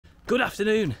Good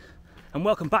afternoon and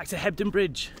welcome back to Hebden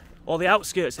Bridge, or the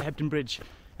outskirts of Hebden Bridge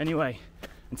anyway.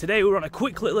 And today we're on a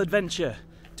quick little adventure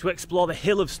to explore the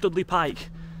hill of Stoodley Pike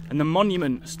and the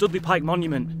monument, Stoodley Pike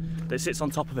monument, that sits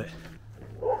on top of it.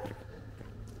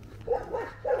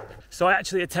 So I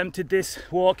actually attempted this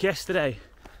walk yesterday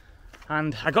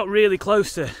and I got really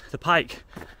close to the pike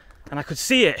and I could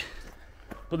see it,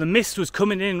 but the mist was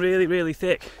coming in really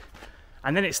thick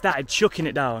and then it started chucking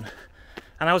it down.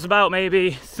 And I was about maybe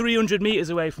 300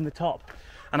 metres away from the top.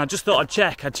 And I just thought I'd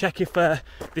check if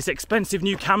this expensive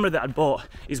new camera that I'd bought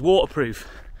is waterproof.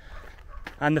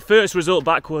 And the first result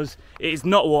back was, it is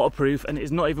not waterproof and it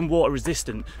is not even water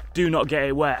resistant. Do not get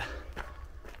it wet.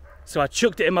 So I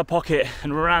chucked it in my pocket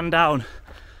and ran down.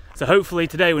 So hopefully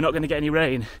today we're not going to get any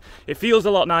rain. It feels a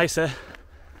lot nicer,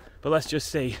 but let's just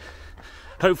see.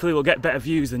 Hopefully we'll get better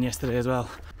views than yesterday as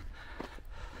well.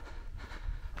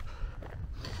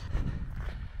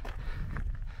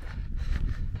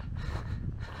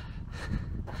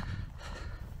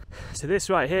 So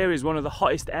this right here is one of the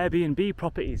hottest Airbnb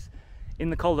properties in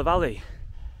the Calder Valley.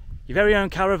 Your very own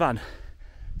caravan,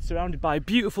 surrounded by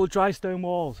beautiful dry stone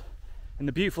walls and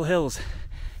the beautiful hills.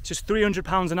 It's just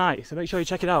 £300 a night, so make sure you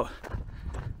check it out.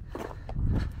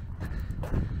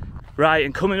 Right,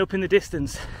 and coming up in the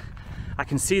distance, I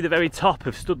can see the very top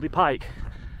of Stoodley Pike.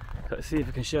 Let's see if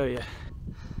I can show you.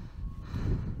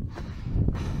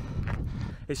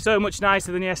 It's so much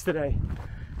nicer than yesterday.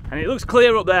 And it looks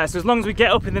clear up there, so as long as we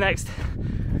get up in the next,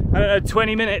 I don't know,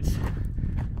 20 minutes.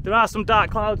 There are some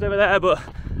dark clouds over there, but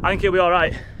I think it'll be all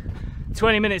right.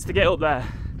 20 minutes to get up there.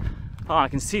 Oh, I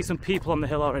can see some people on the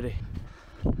hill already.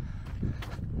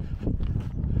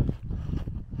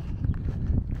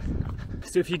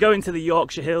 So if you go into the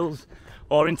Yorkshire hills,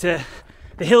 or into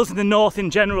the hills in the north in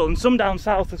general, and some down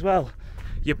south as well,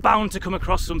 you're bound to come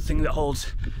across something that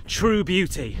holds true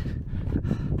beauty.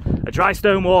 A dry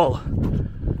stone wall.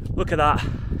 Look at that.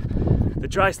 The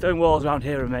dry stone walls around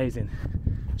here are amazing.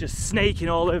 Just snaking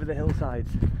all over the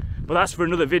hillsides. But that's for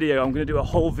another video. I'm going to do a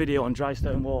whole video on dry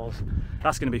stone walls.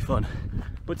 That's going to be fun.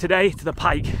 But today, to the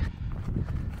pike.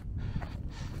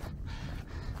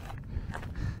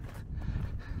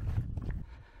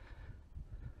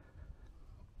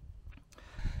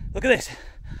 Look at this.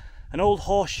 An old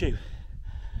horseshoe.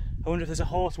 I wonder if there's a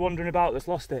horse wandering about that's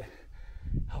lost it.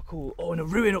 How cool. Oh, and a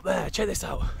ruin up there. Check this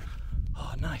out.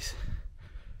 Oh, nice.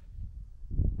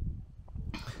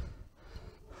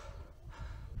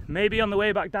 Maybe on the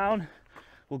way back down,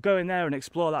 we'll go in there and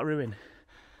explore that ruin.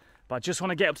 But I just want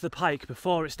to get up to the pike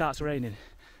before it starts raining.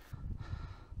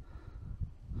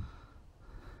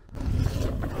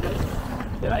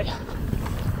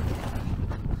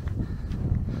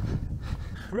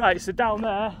 Right, so down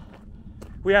there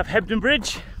we have Hebden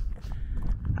Bridge,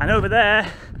 and over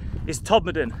there is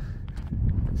Todmorden.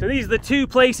 So these are the two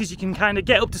places you can kind of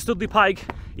get up to Stoodley Pike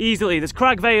easily. There's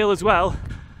Cragvale as well,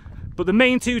 but the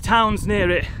main two towns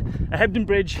near it are Hebden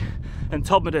Bridge and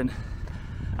Todmorden.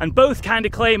 And both kind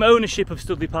of claim ownership of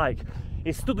Stoodley Pike.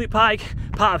 Is Stoodley Pike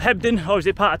part of Hebden or is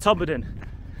it part of Todmorden?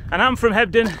 And I'm from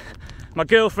Hebden, my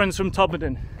girlfriend's from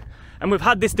Todmorden. And we've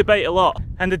had this debate a lot.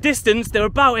 And the distance, they're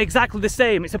about exactly the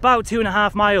same. It's about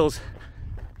 2.5 miles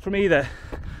from either.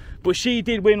 But she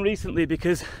did win recently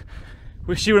because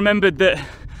she remembered that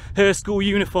her school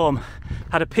uniform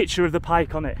had a picture of the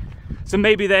pike on it. So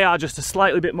maybe they are just a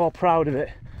slightly bit more proud of it.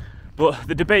 But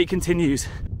the debate continues.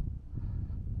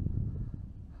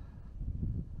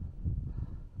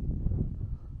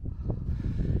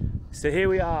 So here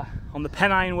we are on the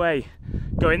Pennine Way,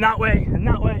 going that way and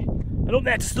up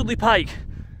there to Stoodley Pike.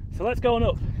 So let's go on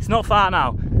up. It's not far now.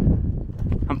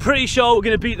 I'm pretty sure we're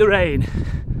going to beat the rain.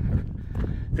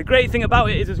 The great thing about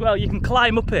it is as well, you can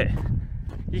climb up it.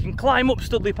 You can climb up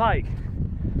Stoodley Pike.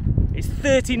 It's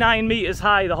 39 metres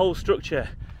high, the whole structure,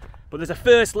 but there's a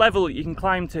first level that you can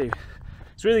climb to.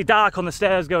 It's really dark on the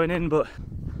stairs going in, but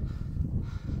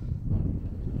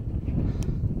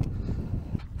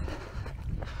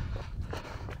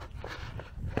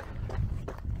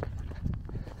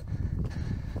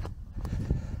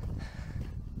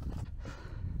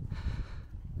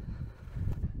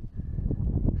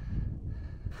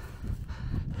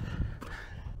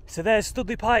so there's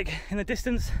Stoodley Pike in the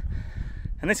distance,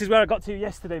 and this is where I got to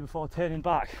yesterday before turning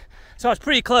back. So I was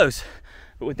pretty close,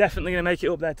 but we're definitely going to make it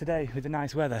up there today with the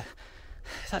nice weather.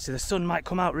 It's actually, the sun might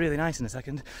come out really nice in a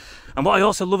second. And what I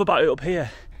also love about it up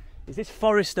here is this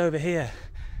forest over here,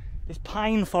 this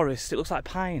pine forest. It looks like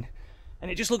pine, and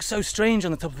it just looks so strange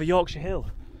on the top of a Yorkshire hill,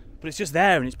 but it's just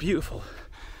there and it's beautiful.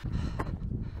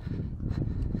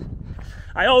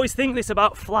 I always think this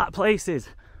about flat places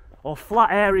or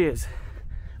flat areas.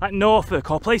 like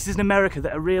Norfolk or places in America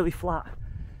that are really flat.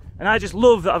 And I just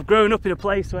love that I've grown up in a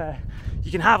place where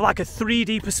you can have like a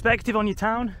 3D perspective on your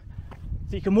town.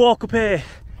 So you can walk up here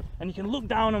and you can look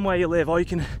down on where you live, or you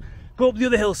can go up the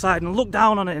other hillside and look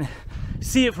down on it and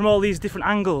see it from all these different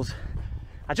angles.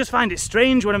 I just find it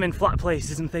strange when I'm in flat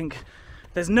places and think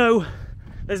there's no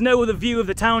other view of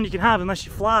the town you can have unless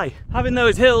you fly. Having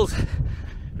those hills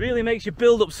really makes you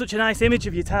build up such a nice image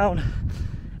of your town,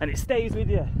 and it stays with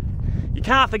you. You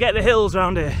can't forget the hills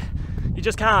around here. You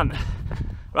just can't.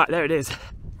 Right, there it is.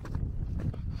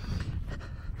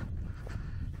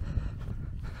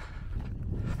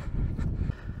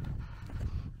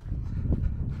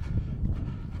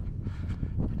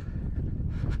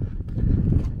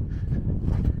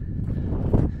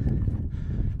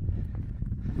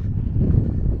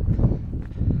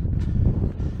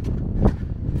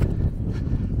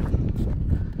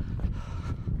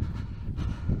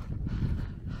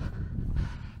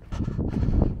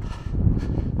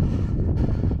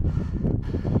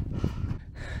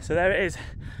 So there it is,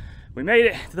 we made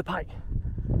it to the Pike.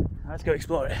 Now let's go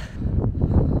explore it.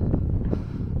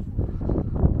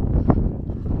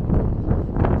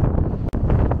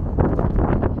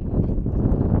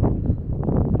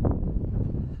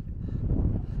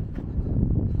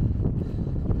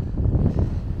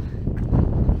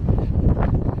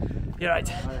 You're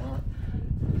right.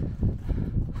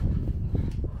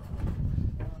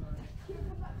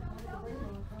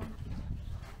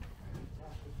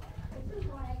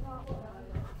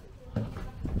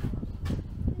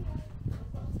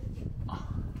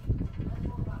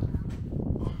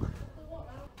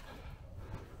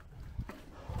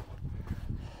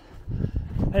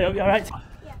 Hey, you alright?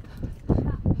 Yeah.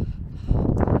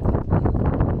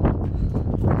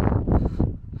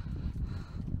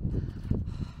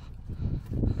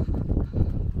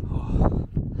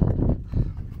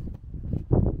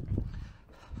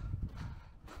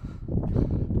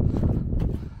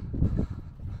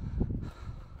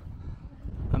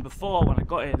 And before, when I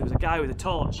got here, there was a guy with a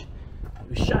torch. He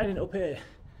was shining up here,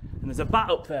 and there's a bat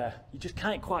up there. You just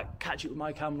can't quite catch it with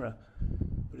my camera,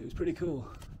 but it was pretty cool.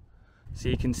 So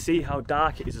you can see how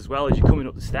dark it is as well as you're coming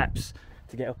up the steps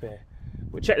to get up here.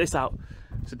 But check this out.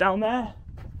 So down there,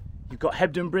 you've got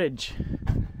Hebden Bridge.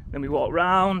 Then we walk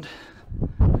round.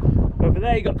 Over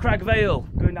there, you've got Crag Vale,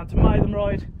 going down to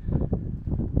Mythenroyd.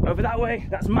 Over that way,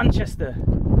 that's Manchester.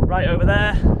 Right over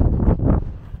there.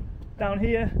 Down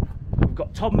here, we've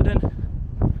got Todmorden.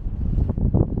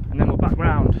 And then we're back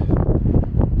round.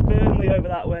 Burnley over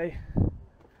that way.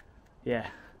 Yeah,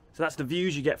 so that's the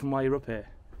views you get from while you're up here.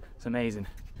 It's amazing.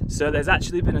 So there's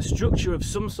actually been a structure of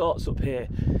some sorts up here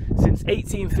since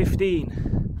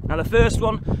 1815. Now the first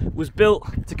one was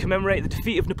built to commemorate the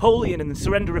defeat of Napoleon and the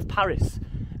surrender of Paris,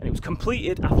 and it was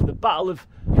completed after the Battle of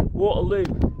Waterloo.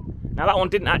 Now that one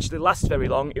didn't actually last very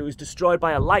long. It was destroyed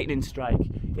by a lightning strike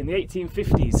in the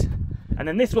 1850s. And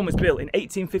then this one was built in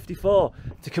 1854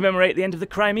 to commemorate the end of the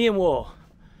Crimean War.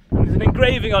 And there's an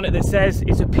engraving on it that says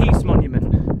it's a peace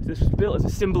monument. So this was built as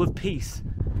a symbol of peace.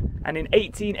 And in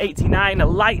 1889, a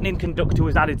lightning conductor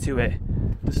was added to it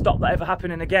to stop that ever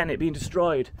happening again, it being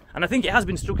destroyed. And I think it has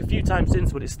been struck a few times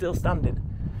since, but it's still standing.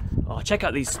 Oh, check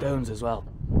out these stones as well.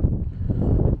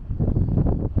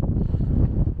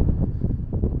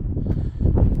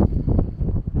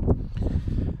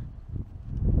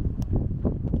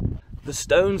 The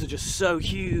stones are just so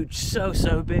huge,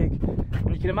 so big.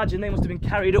 And you can imagine they must have been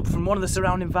carried up from one of the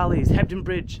surrounding valleys, Hebden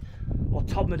Bridge or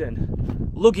Todmorden.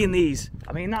 Lugging these,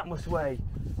 I mean, that must weigh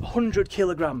 100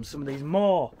 kilograms, some of these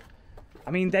more. I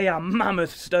mean, they are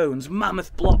mammoth stones,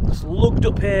 mammoth blocks, lugged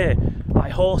up here by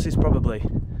horses probably.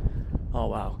 Oh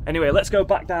wow. Anyway, let's go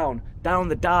back down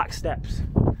the dark steps.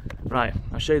 Right,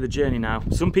 I'll show you the journey now.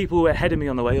 Some people were ahead of me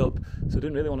on the way up, so I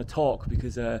didn't really want to talk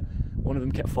because one of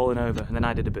them kept falling over, and then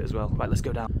I did a bit as well. Right, let's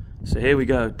go down. So here we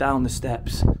go, down the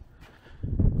steps.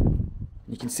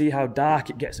 You can see how dark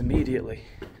it gets immediately.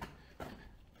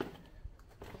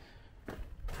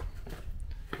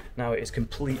 Now it is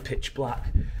complete pitch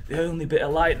black. The only bit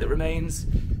of light that remains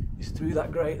is through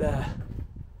that grate there.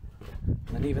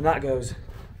 And even that goes.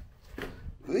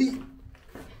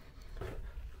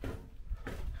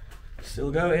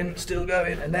 Still going,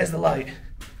 and there's the light.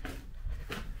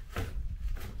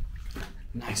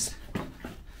 Nice.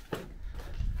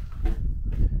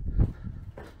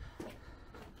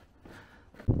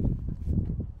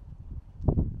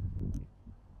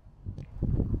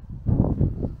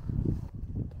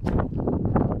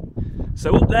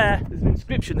 So up there's an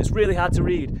inscription that's really hard to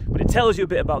read, but it tells you a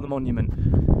bit about the monument.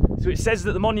 So it says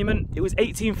that the monument, it was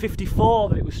 1854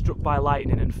 that it was struck by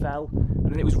lightning and fell, and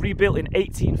and then it was rebuilt in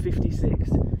 1856.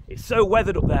 It's so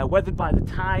weathered up there, weathered by the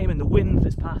time and the wind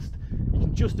that's passed, you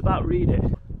can just about read it.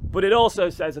 But it also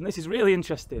says, and this is really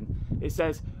interesting, it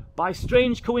says, by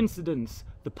strange coincidence,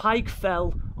 the Pike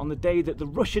fell on the day that the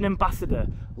Russian ambassador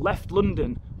left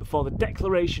London before the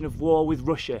declaration of war with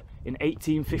Russia in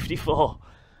 1854.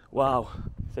 Wow.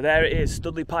 So there it is,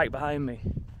 Stoodley Pike behind me.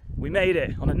 We made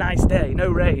it on a nice day, no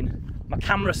rain. My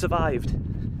camera survived.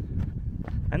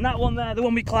 And that one there, the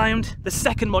one we climbed, the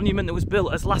second monument that was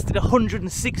built, has lasted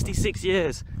 166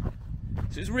 years.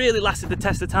 So it's really lasted the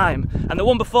test of time. And the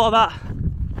one before that,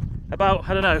 about,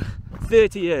 I don't know,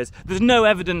 30 years. There's no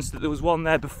evidence that there was one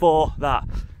there before that.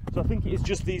 So I think it is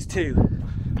just these two.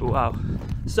 But wow,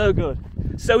 so good.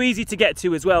 So easy to get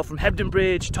to as well, from Hebden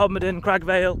Bridge, Todmorden,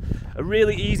 Cragvale. A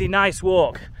really easy, nice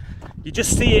walk. You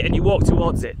just see it and you walk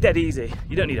towards it, dead easy.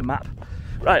 You don't need a map.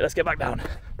 Right, let's get back down.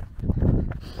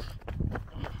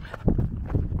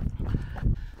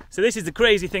 So this is the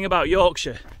crazy thing about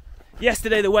Yorkshire.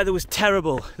 Yesterday the weather was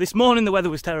terrible. This morning the weather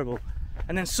was terrible.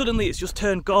 And then suddenly it's just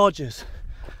turned gorgeous.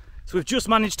 So we've just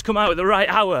managed to come out at the right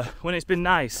hour when it's been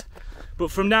nice.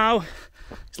 But from now,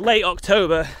 it's late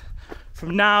October,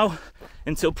 from now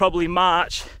until probably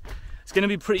March, it's going to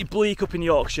be pretty bleak up in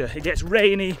Yorkshire. It gets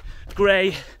rainy,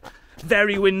 grey,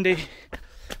 very windy.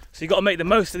 So you've got to make the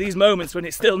most of these moments when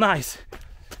it's still nice.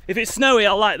 If it's snowy,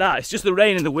 I like that. It's just the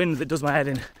rain and the wind that does my head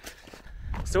in.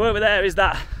 So over there is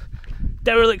that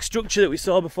derelict structure that we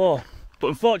saw before. But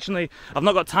unfortunately, I've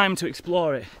not got time to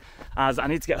explore it, as I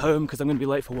need to get home because I'm going to be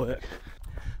late for work.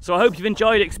 So I hope you've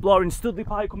enjoyed exploring Stoodley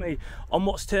Pike with me on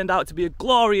what's turned out to be a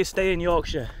glorious day in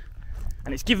Yorkshire.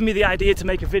 And it's given me the idea to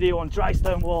make a video on dry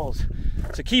stone walls.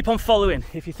 So keep on following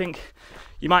if you think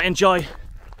you might enjoy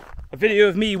a video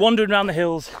of me wandering around the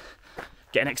hills,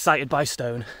 getting excited by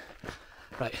stone.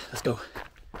 Right, let's go.